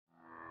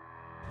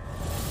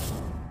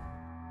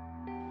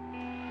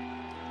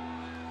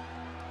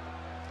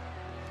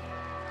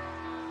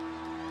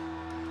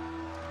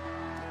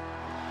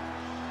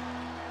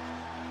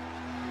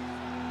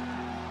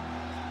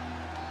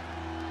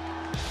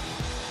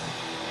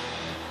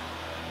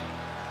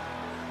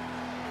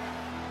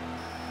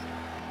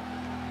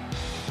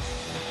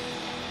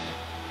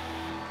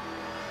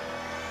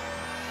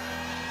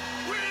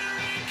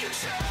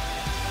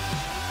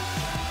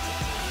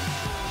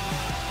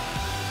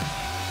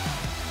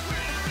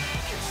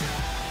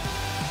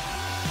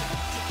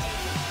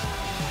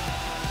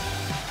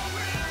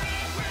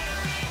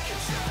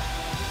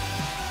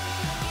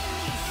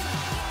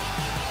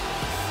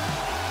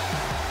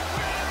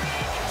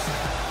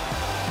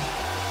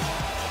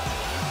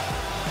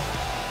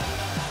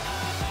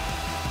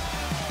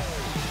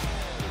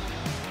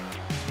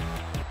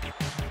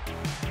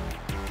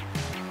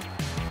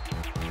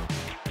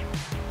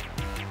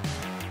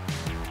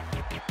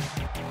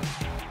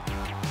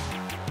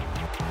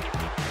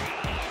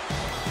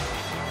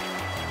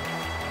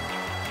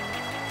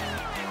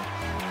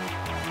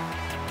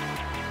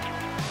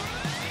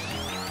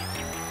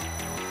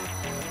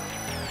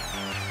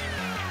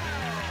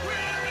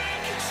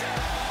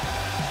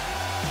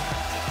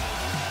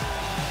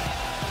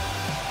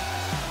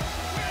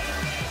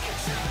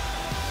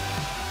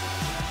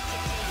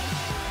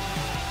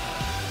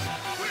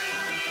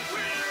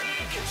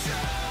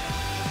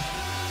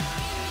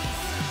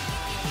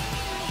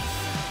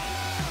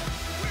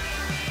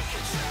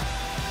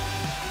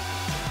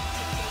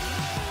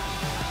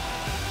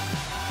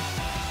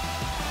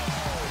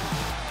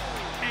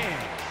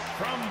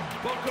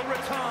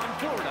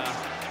Florida,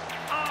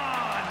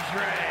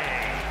 Andre.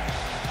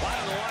 A lot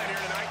on the line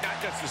here tonight, not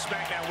just the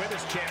SmackDown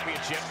Women's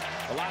Championship.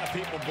 A lot of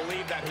people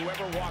believe that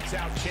whoever walks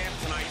out champ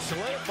tonight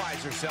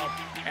solidifies herself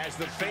as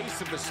the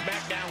face of the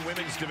SmackDown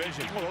Women's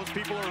division. Well, those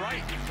people are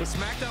right. The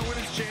SmackDown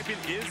Women's Champion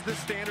is the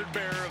standard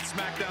bearer of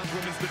SmackDown's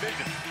Women's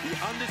division, the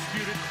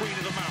undisputed Queen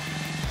of the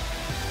Mountain.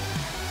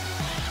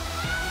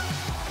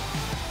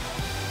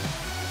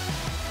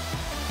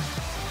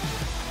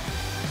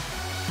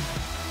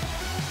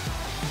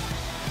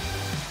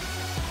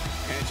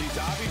 She's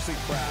obviously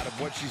proud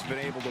of what she's been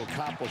able to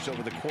accomplish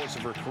over the course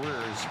of her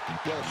career, as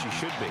well as she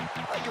should be.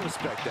 I can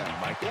respect that,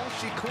 Michael.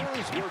 She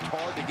clearly has worked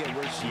hard to get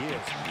where she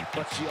is,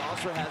 but she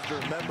also has to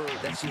remember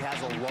that she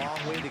has a long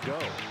way to go.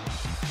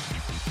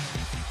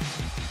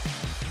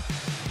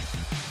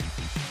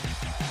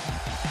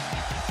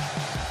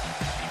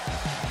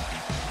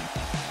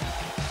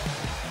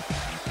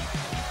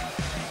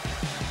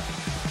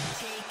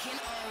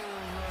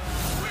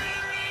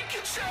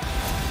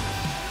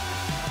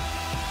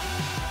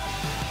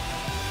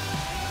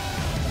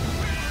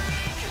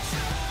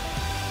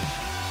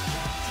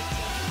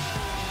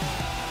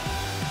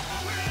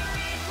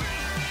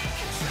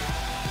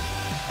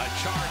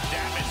 Charged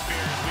atmosphere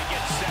as we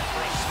get set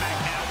for a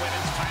SmackDown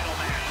Women's title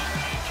match.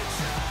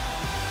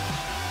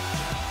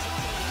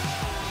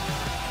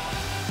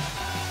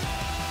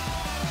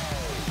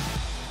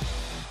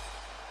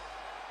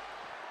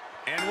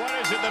 And what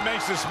is it that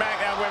makes the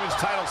SmackDown Women's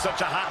title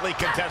such a hotly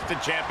contested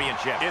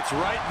championship? It's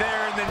right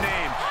there in the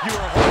name. You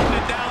are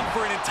holding it down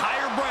for an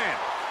entire brand.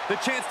 The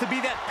chance to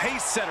be that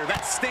pace setter,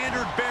 that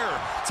standard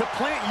bearer, to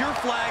plant your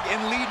flag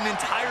and lead an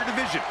entire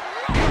division.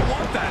 You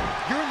don't want that.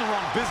 You're in the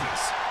wrong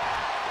business.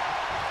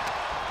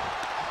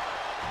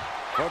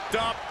 Hooked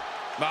up.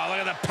 Oh, look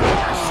at the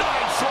power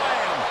side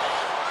slam.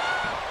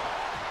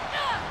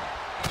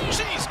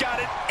 She's got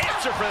an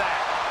answer for that.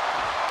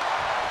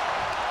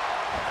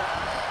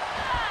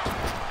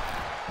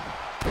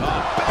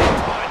 Oh, back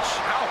punch.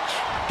 Ouch.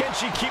 Can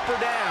she keep her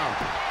down?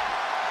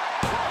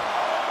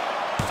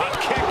 A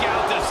kick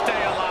out to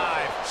stay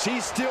alive.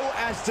 She's still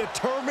as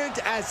determined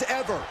as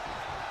ever.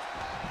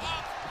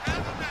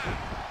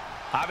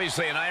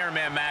 Obviously, an Iron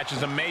Man match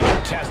is a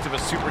major test of a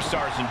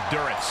superstar's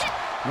endurance.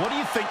 What do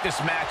you think this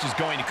match is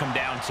going to come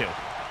down to?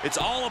 It's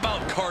all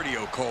about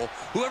cardio, Cole.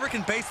 Whoever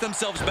can pace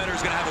themselves better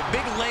is going to have a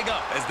big leg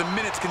up as the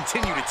minutes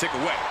continue to tick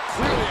away.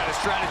 Clearly got a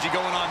strategy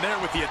going on there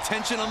with the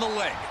attention on the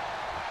leg.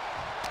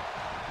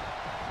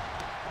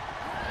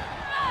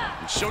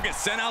 And she'll get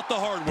sent out the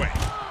hard way.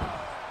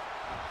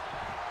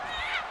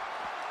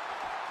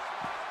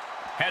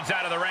 Heads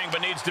out of the ring,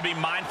 but needs to be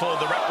mindful of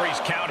the referee's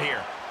count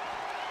here.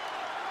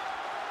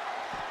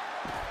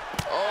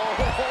 Oh,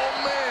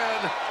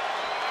 man.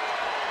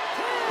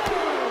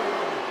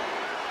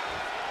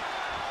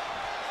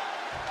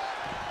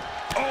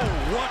 Oh,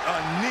 what a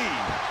knee.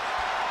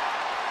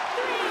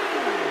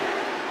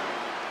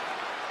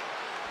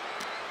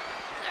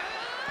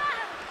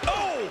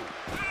 Oh!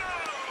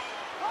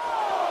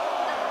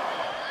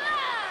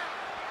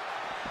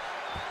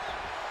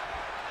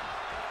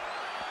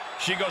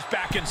 She goes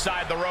back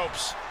inside the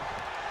ropes.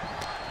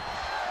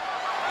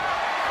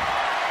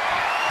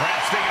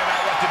 Perhaps thinking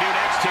about what to do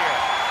next here.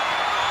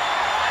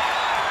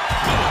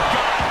 Oh,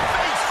 God,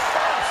 face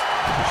first.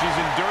 She's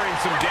enduring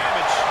some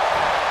damage.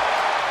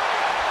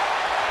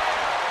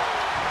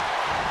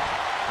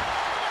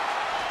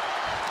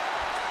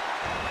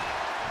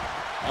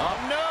 Oh,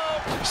 no.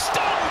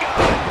 Stun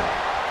gun.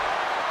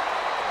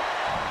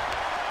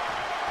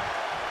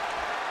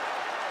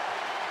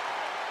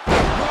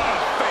 What a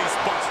face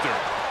buster.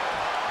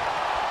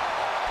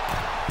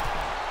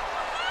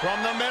 From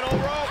the middle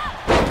rope.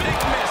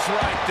 Big miss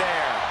right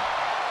there.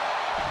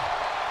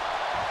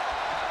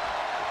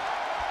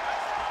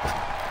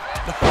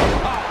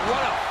 Oh,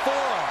 what a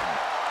forearm.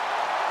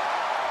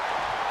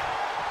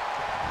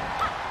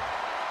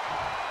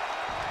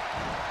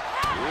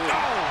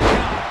 Oh,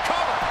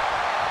 cover.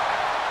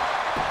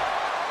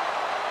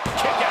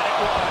 Kick out at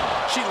one.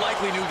 She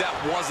likely knew that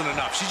wasn't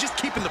enough. She's just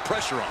keeping the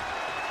pressure on.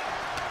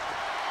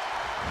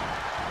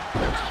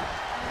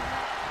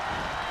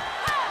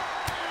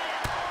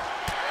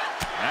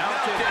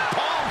 Mounted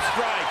palm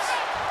strikes.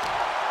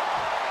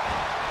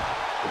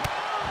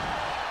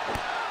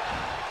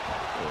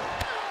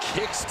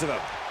 Kicks to the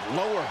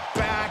lower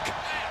back,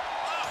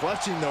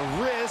 clutching the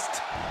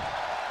wrist.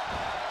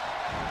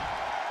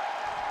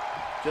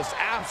 Just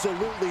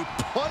absolutely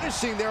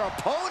punishing their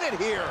opponent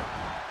here,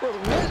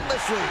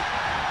 relentlessly.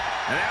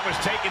 And that was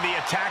taking the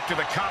attack to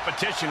the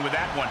competition with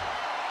that one.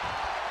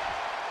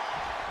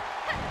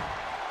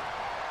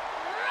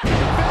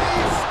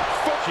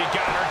 She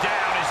got her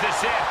down. Is this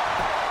it?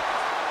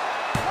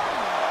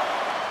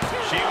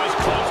 She was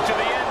close to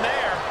the end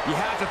there. You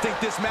have to think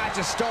this match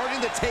is starting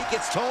to take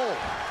its toll.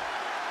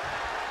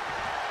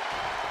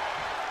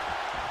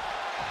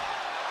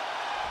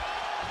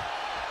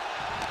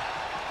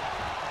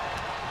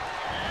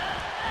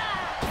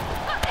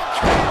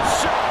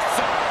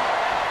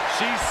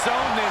 She's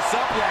sewn this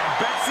up like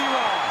Betsy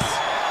Ross.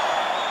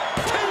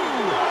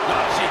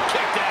 Oh, she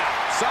kicked out.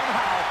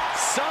 Somehow,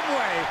 some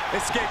way,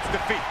 escapes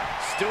defeat.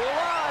 Still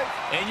alive.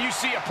 And you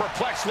see a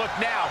perplexed look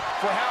now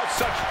for how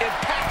such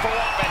impactful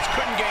offense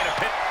couldn't gain a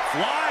pin.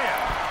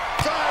 Flying.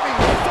 Diving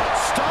foot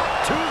stomp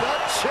to the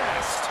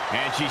chest.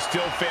 And she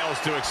still fails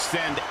to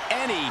extend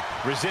any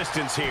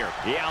resistance here.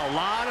 Yeah, a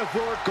lot of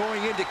work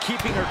going into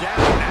keeping her down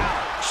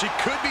now. She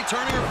could be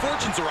turning her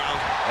fortunes around.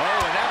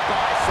 Oh, and that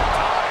buys some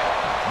time.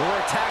 More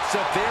attacks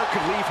up there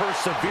could leave her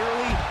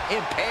severely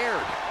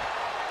impaired.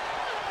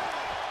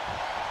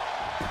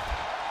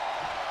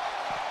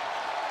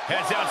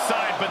 Heads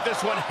outside, but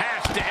this one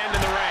has to end in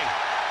the ring.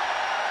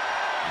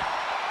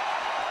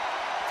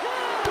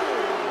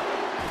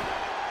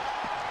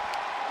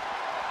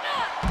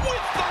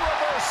 With the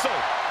reversal.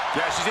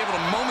 Yeah, she's able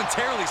to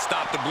momentarily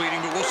stop the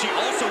bleeding, but will she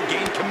also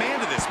gain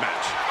command of this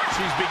match?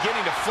 She's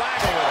beginning to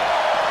flag a little.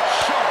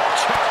 Sharp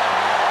turn.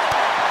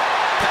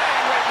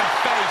 Bang right in the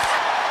face.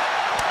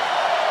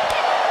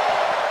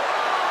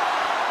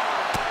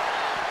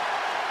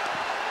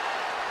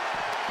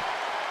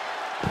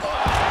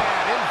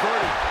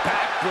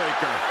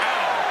 Backbreaker.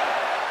 Ow.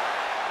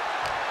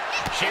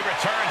 She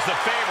returns the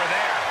favor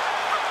there.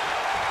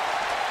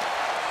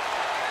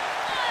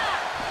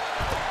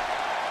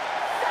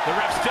 The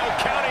ref still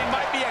counting.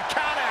 Might be a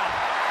count out.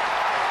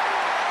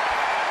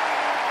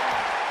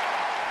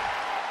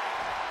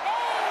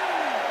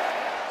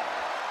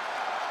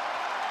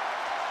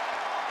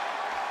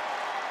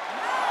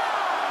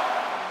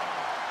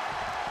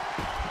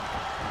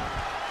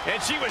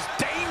 And she was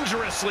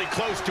dangerously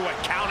close to a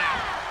count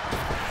out.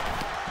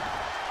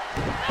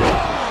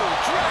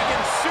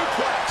 Dragon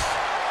suplex.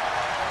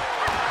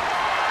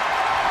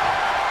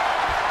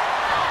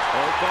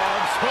 Hook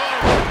arms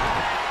home.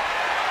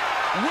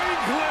 Wing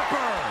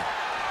clipper.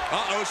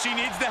 Uh-oh, she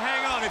needs to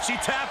hang on. If she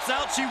taps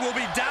out, she will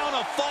be down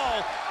a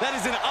fall. That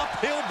is an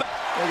uphill.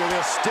 Look at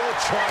this, still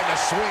trying to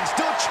swing,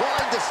 still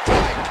trying to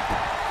strike.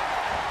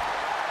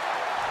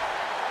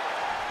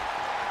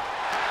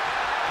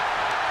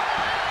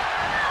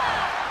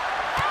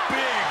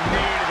 Big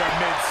knee to the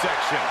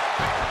midsection.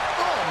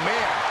 Oh,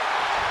 man.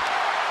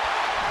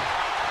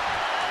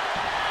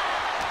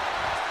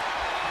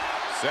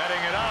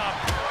 Setting it up.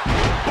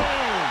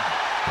 Boom.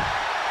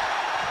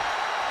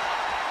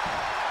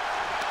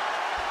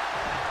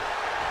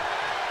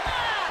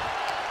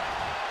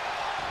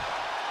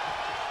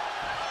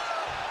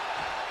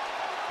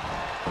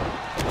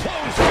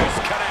 Close fist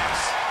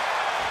connects.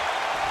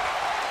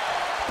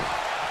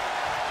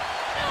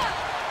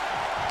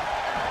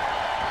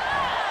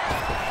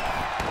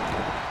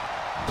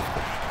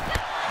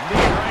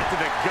 Knee right to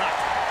the gut.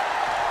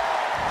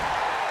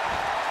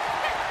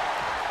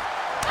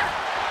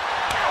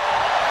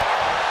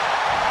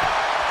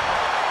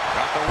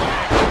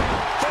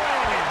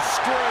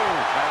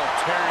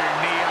 Tear your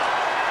knee up.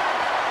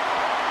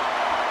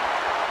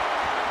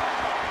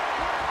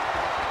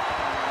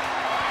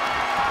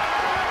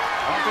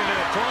 Up into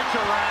the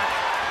torture rack.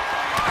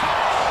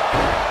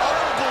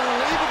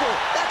 Unbelievable.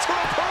 That's her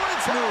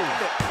opponent's move.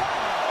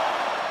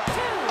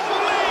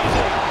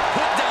 Amazing.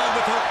 Put down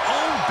with her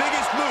own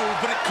biggest move,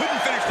 but it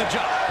couldn't finish the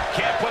job.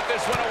 Can't put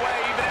this one away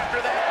even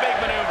after that big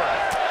maneuver.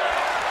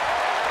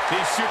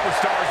 These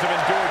superstars have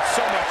endured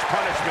so much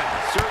punishment.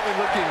 Certainly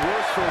looking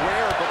worse for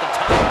wear, but the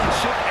time can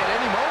shift at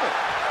any moment.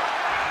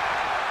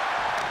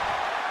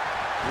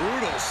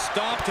 Brutal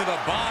stomp to the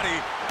body,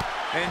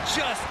 and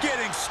just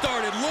getting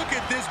started. Look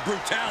at this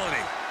brutality.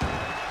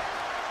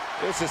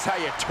 This is how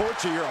you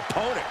torture your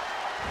opponent.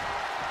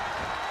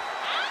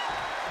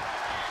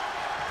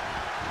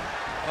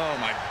 Oh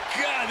my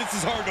God, this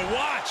is hard to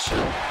watch.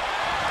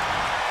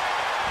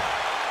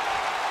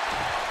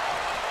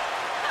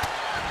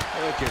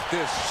 Look at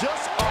this,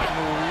 just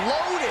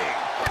unloading.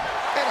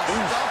 And a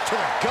stop to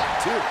the gut,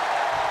 too.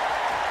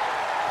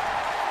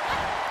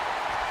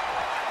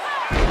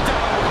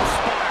 Downward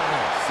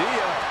spiral. See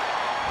ya.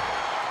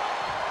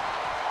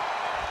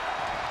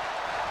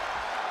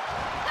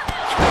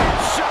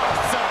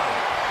 Shots on.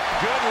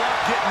 Good luck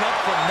getting up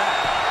from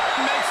that.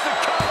 Makes the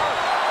cover.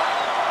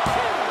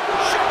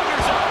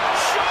 Shoulders up.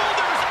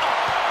 Shoulders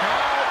up.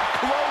 How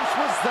close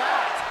was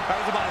that? That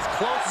was about as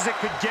close as it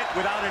could get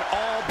without it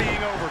all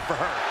being over for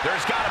her.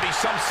 There's got to be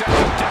some sense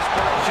of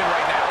desperation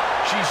right now.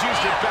 She's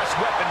used her best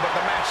weapon, but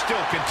the match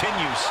still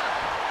continues.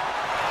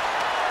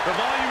 The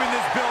volume in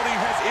this building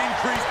has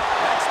increased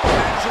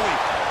exponentially.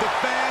 The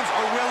fans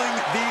are willing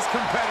these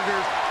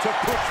competitors to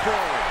push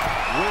forward.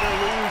 Win or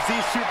lose,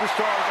 these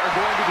superstars are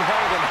going to be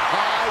held in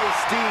high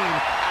esteem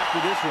after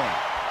this one.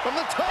 From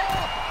the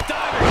top!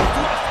 Diving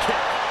thrust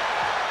kick.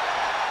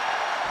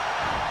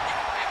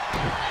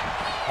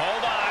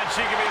 Hold on,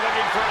 she could be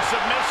looking for a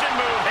submission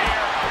move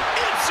here.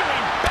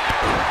 Answering back.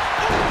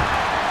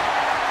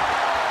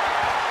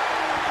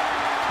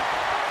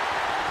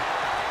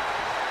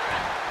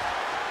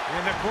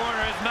 In the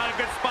corner is not a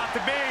good spot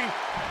to be.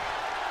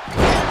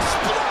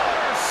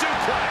 Exploder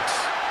suplex.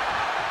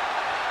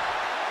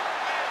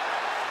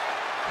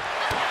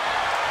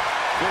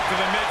 Good to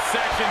the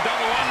midsection,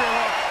 double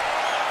underhook.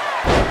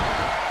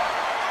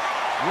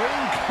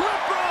 Wing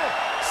clipper!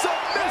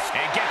 Submission!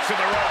 And gets to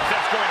the ropes.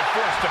 That's going to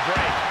force the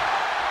break.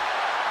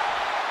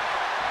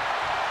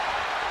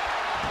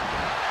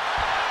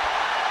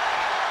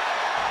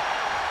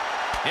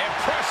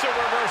 Impressive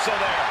reversal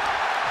there.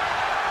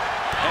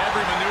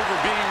 Every maneuver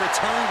being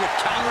returned with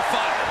counter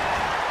fire.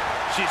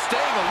 She's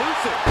staying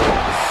elusive.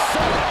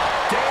 Solid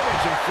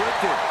damage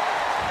inflicted.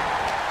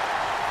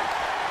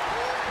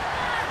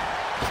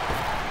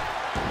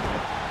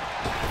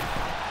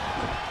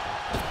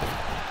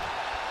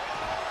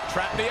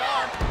 Trap the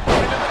arm.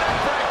 Into the neck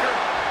breaker.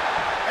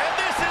 And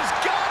this has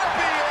got to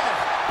be it.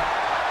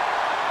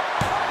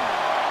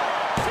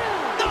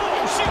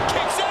 No, she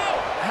kicks out.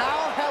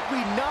 How have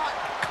we not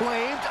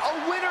claimed a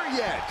winner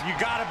yet? You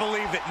gotta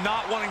believe that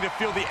not wanting to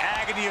feel the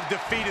agony of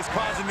defeat is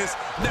causing this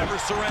never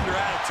surrender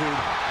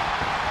attitude.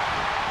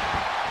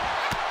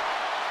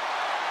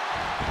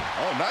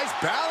 Oh, nice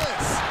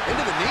balance.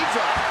 Into the knee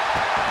drop.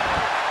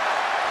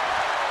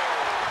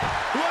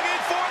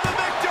 Looking for the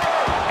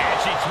victory. And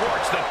she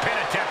thwarts the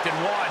pin attempt in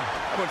one.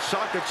 I'm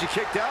shocked that she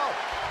kicked out.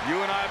 You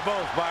and I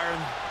both,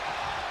 Byron.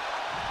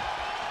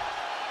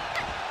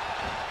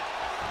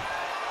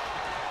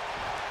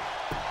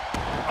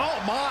 Oh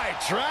my,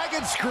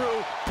 dragon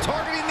screw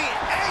targeting the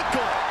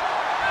ankle.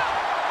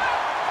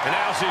 And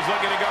now she's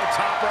looking to go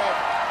top rope.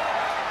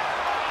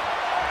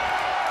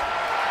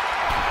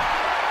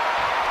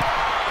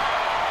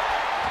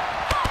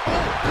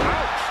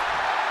 Ouch.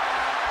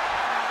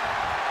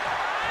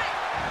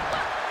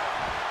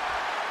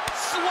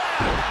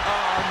 Slap.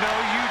 Oh, no,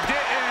 you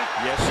didn't.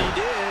 Yes, she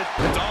did.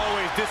 It's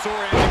always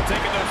disorienting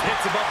taking those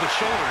hits above the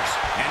shoulders.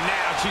 And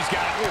now she's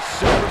got This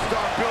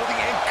superstar building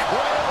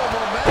incredible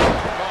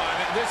momentum. Oh, I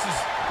mean, this is,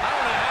 I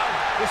don't know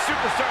how the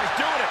superstar is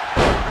doing it.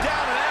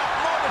 Down and out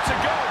moments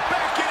ago.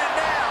 Back in it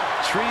now.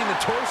 Treating the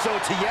torso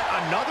to yet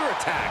another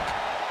attack.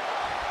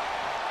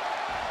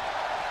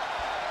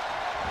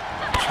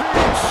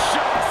 Huge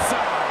shots.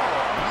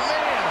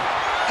 Man,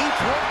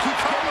 each one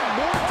keeps getting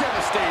more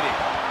devastating.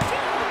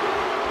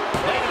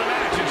 Late in the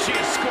match, and she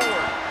has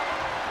scored.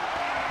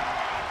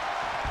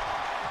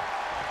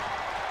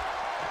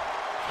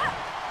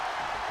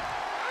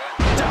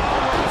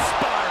 Downward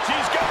spot.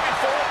 She's going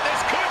for it.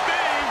 This could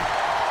be.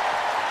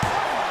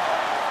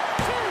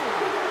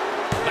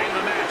 Late in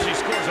the match, she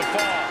scores a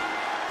fall.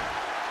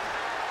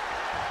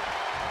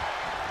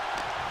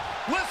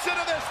 Listen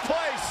to this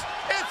place.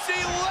 It's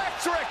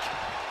electric.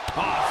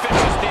 Oh,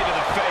 vicious knee to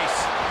the face.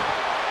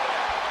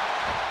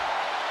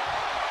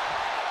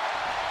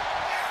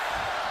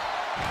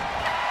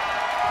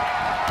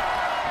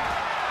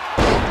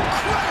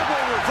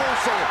 Incredible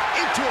reversal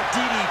into a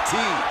DDT.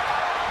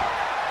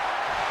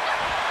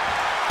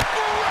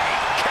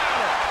 Great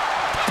counter.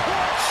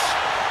 Push.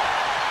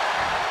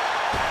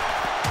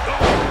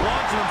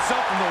 Launching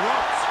himself from the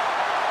ropes.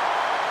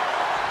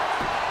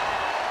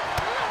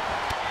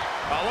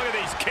 Oh, look at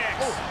these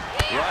kicks.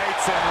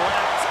 Rights and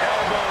lefts,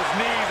 elbows,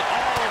 knees,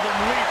 all of them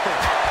lethal.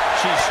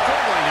 She's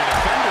struggling to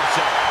defend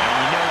herself. And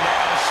you know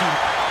now she...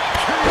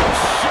 Huge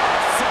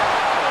shots.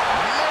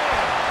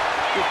 Man,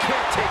 you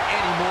can't take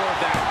any more of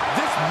that.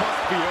 This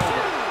must be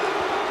over.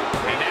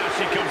 And now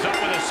she comes up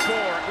with a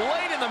score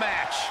late in the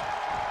match.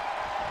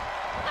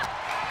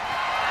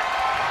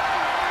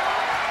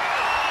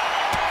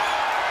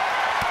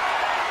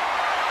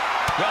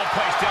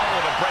 Well-placed elbow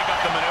to break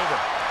up the maneuver.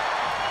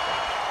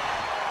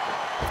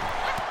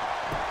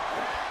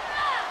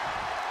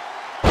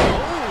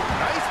 Oh,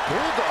 nice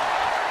bulldog.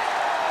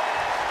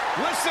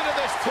 Listen to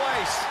this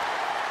place.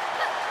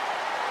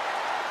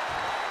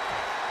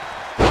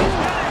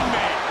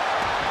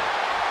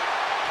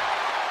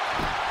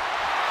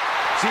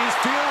 She's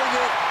feeling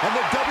it, and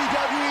the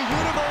WWE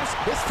Universe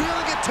is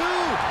feeling it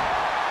too.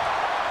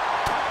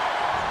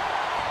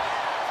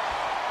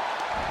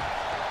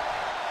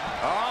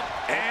 Up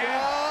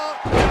and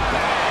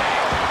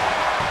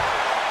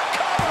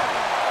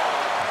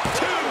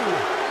two.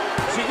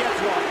 She gets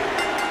one.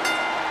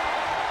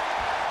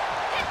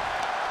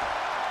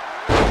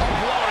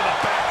 Blow to the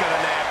back of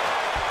the neck.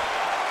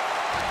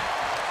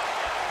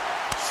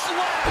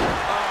 Slap.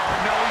 Oh,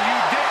 no, you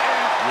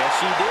didn't. Yes,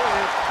 she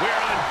did.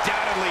 We're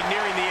undoubtedly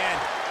nearing the end.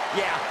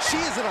 Yeah, she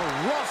is in a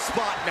rough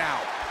spot now.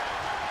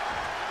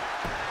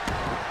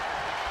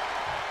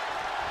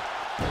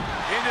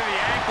 Into the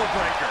ankle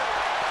breaker.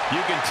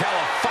 You can tell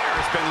a fire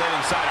has been lit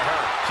inside of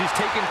her. She's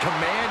taken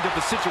command of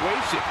the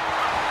situation.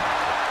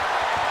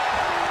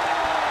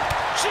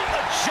 She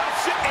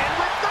adjusts it and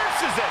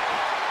reverses it.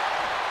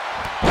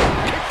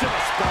 Kick to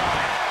the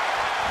spine.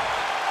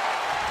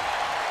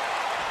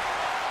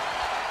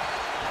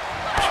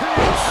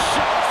 Huge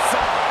shots.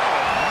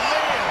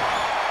 Man,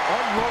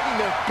 unloading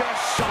their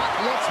best shot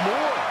once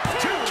more.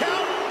 2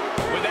 count.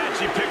 With that,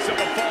 she picks up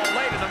a fall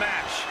late in the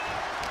match.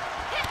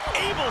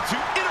 Able to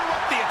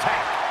interrupt the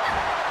attack.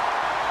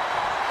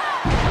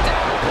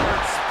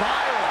 Downward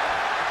spiral.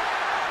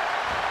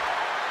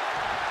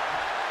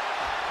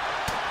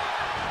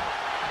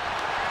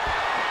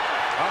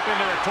 Up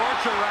into the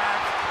torture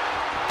rack.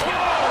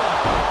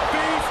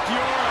 Feast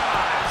your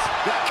eyes.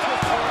 That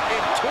puts her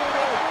in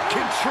total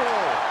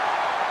control.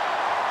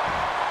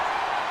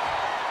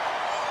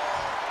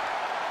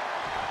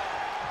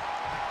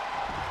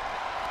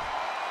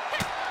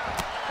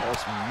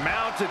 Just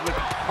mounted with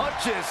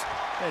punches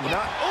and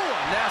not... Oh, a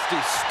nasty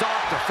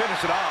stop to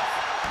finish it off.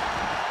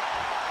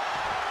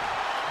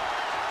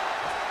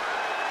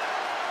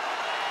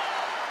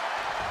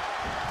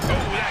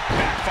 Oh, that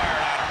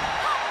backfired on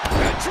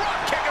her. A drop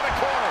kick in the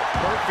corner.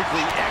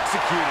 Perfectly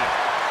executed.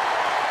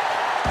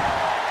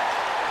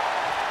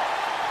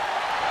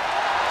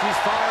 She's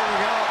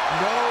firing up,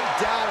 no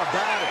doubt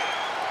about it.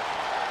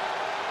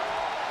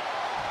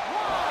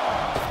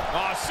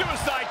 Oh,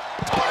 suicide.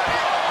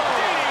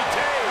 DDT.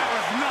 That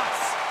was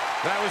nuts.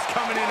 That was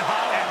coming in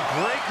hot at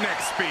breakneck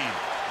speed.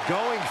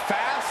 Going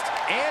fast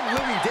and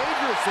living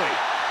dangerously.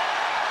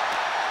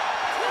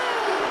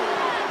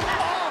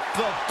 Off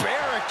the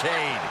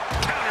barricade.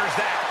 Counters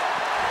that.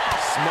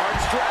 Smart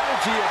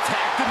strategy,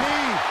 attack the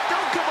knee.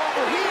 Don't come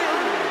over here.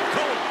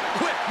 Cole,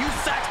 quick, use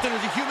Saxton as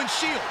a human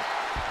shield.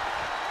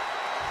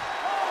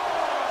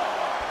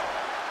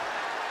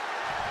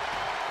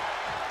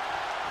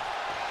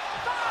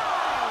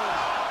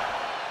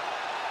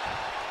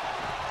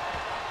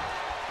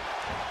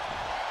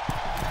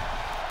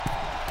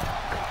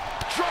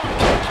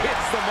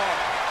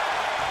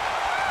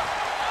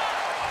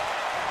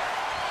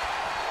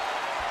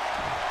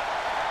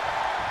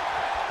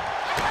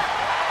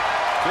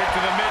 To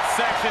the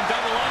midsection,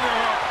 double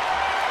underhook.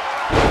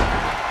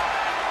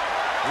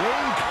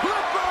 Wing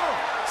Clipper,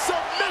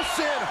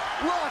 submission,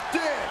 locked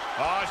in.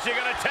 Oh, is she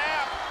gonna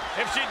tap?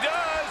 If she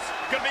does,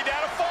 gonna be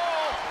down to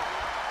fall.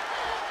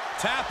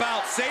 Tap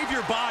out, save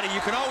your body.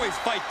 You can always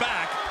fight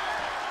back.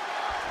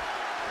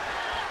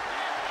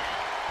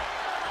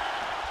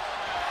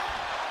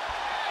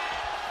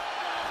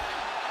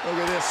 Look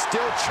at this,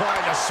 still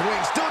trying to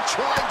swing, still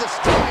trying to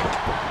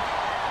strike.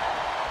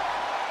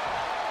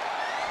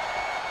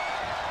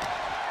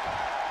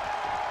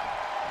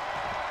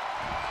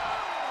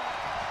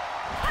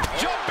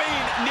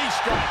 Jumping knee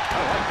strike. I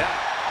like that.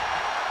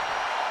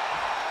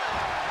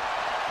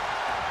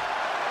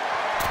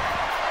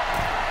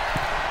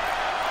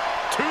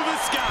 To the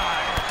sky.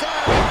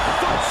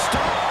 Foot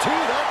stomp to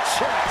the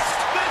chest.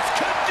 This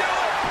could do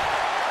it.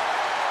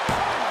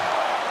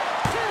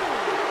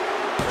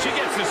 She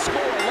gets the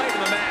score late in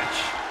the match.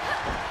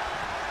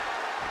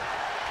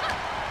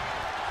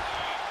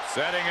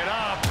 Setting it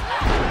up.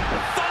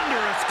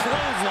 Thunderous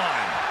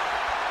clothesline.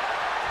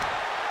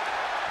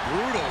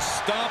 Brutal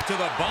stomp to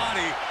the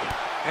body,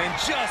 and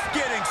just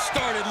getting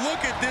started.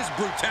 Look at this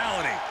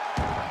brutality.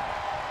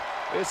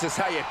 This is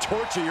how you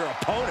torture your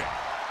opponent.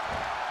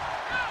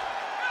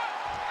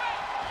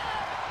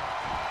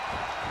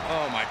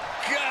 Oh my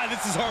God,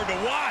 this is hard to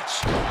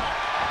watch.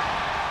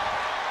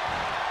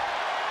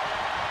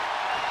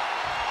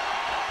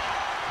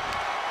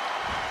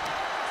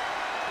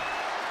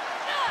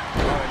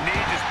 Oh, the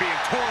knee just being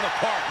torn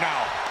apart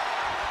now.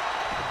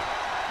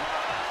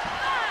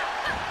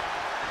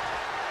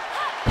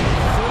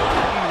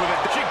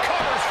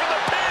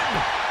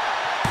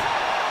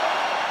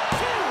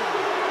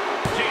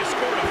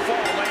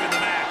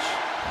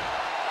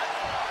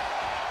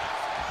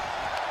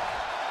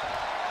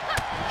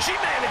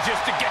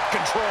 Just to get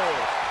control.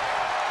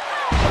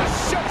 A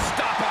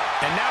showstopper.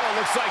 And now it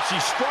looks like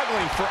she's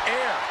struggling for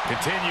air.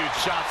 Continued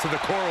shots to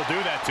the core will do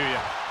that to you.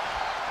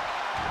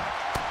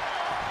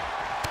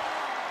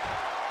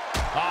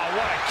 Oh,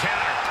 what a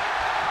counter.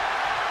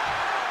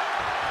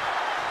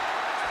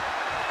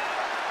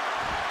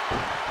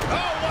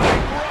 Oh, what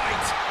a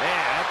right.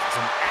 Man, that's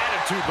some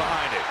attitude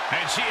behind it.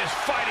 And she is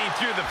fighting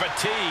through the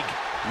fatigue.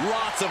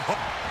 Lots of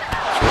hook.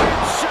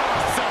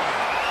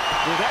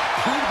 Will that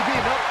prove to be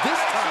enough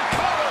this time?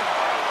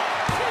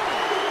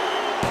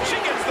 She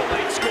gets the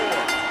late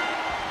score.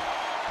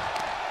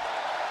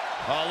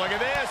 Oh, look at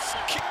this.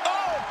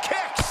 Oh,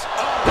 kicks.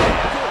 Oh,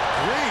 man, good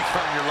grief.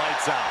 Turn your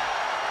lights out.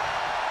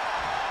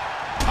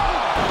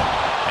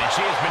 And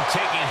she has been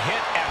taking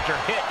hit after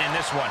hit in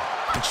this one.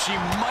 And she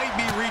might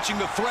be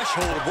reaching the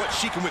threshold of what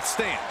she can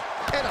withstand.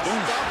 And a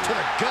stomp to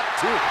the gut,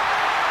 too.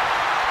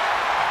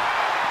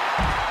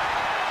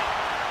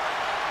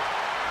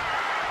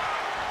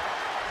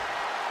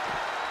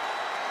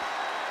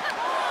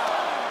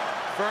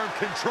 Firm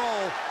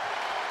control.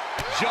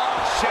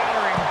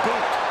 Jaw-shattering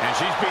boot. And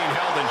she's being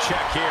held in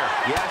check here.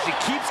 Yeah, she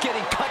keeps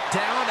getting cut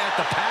down at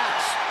the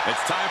pass.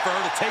 It's time for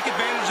her to take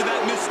advantage of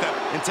that misstep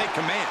and take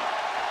command.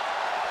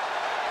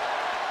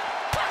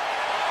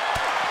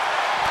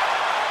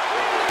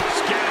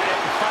 Scan it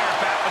and fire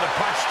back with a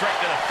punch straight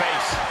to the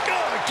face.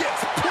 Oh, it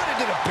gets put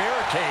into the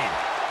barricade.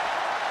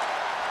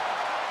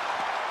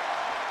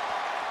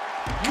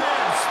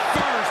 Guns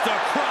first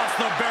across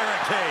the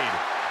barricade.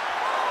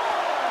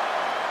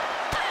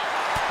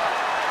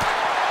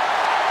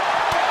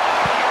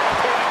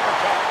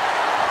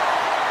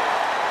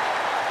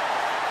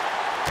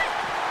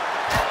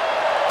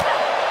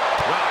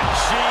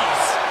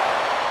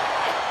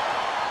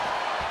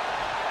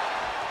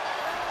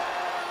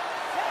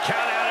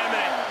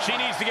 She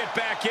needs to get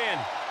back in.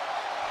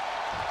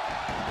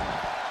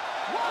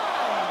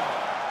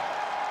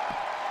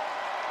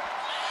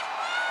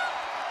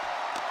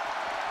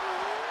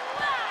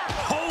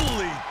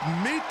 Holy,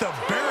 meet the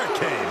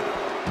barricade.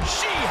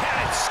 She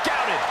had it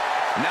scouted.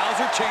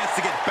 Now's her chance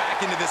to get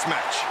back into this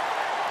match.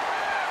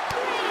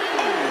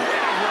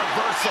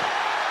 reversal.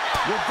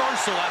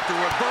 Reversal after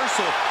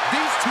reversal.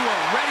 These two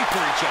are ready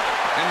for each other.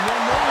 And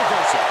one more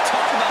reversal.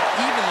 Talk about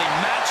evenly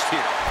matched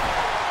here.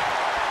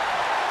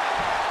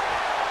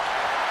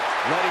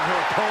 Letting her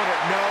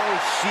opponent know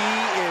she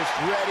is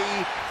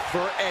ready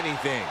for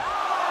anything.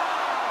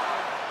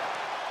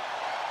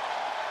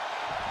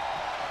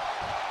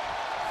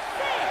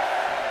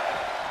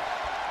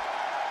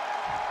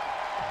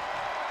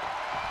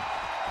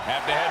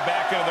 Have to head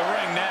back into the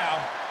ring now.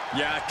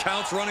 Yeah,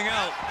 count's running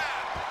out.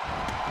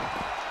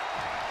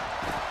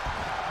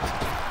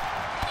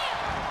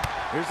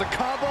 Here's a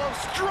combo of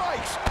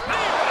strikes.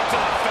 Right to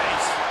the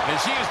face. And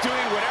she is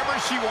doing whatever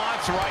she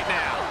wants right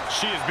now.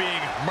 She is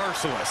being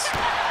merciless.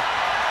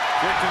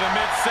 Get to the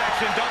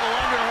midsection, double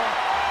underhook.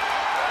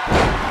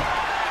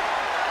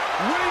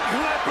 Wing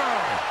clipper.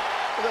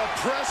 The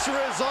pressure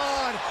is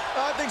on.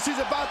 I think she's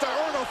about to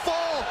earn a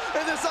fall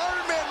in this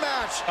Iron Man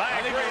match.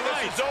 I agree.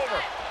 This is over.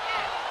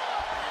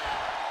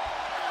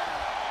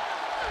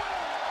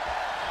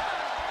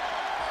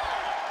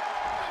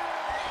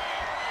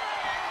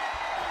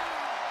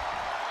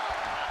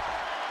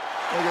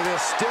 Look at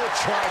this, still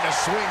trying to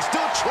swing,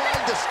 still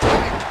trying to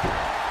strike.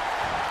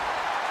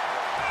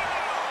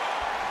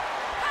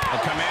 A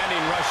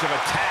commanding rush of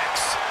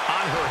attacks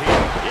on her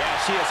heel. Yeah,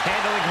 she is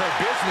handling her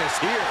business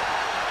here.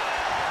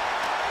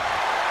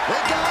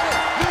 They got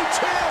it, new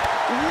champ.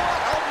 What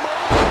a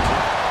moment.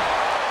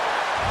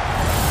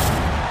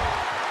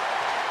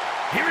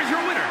 Here is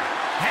your winner,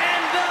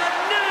 and the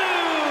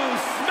new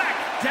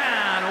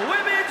SmackDown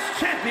Women's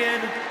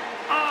Champion,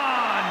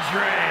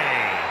 Andre.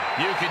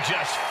 You can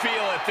just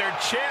feel it. Their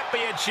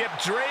championship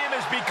dream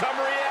has become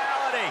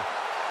reality.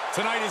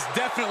 Tonight is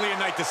definitely a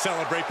night to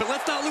celebrate, but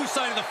let's not lose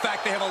sight of the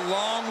fact they have a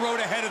long road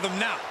ahead of them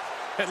now.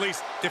 At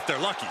least, if they're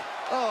lucky.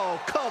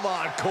 Oh, come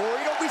on,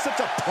 Corey. Don't be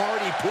such a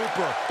party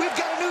pooper. We've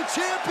got a new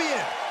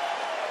champion.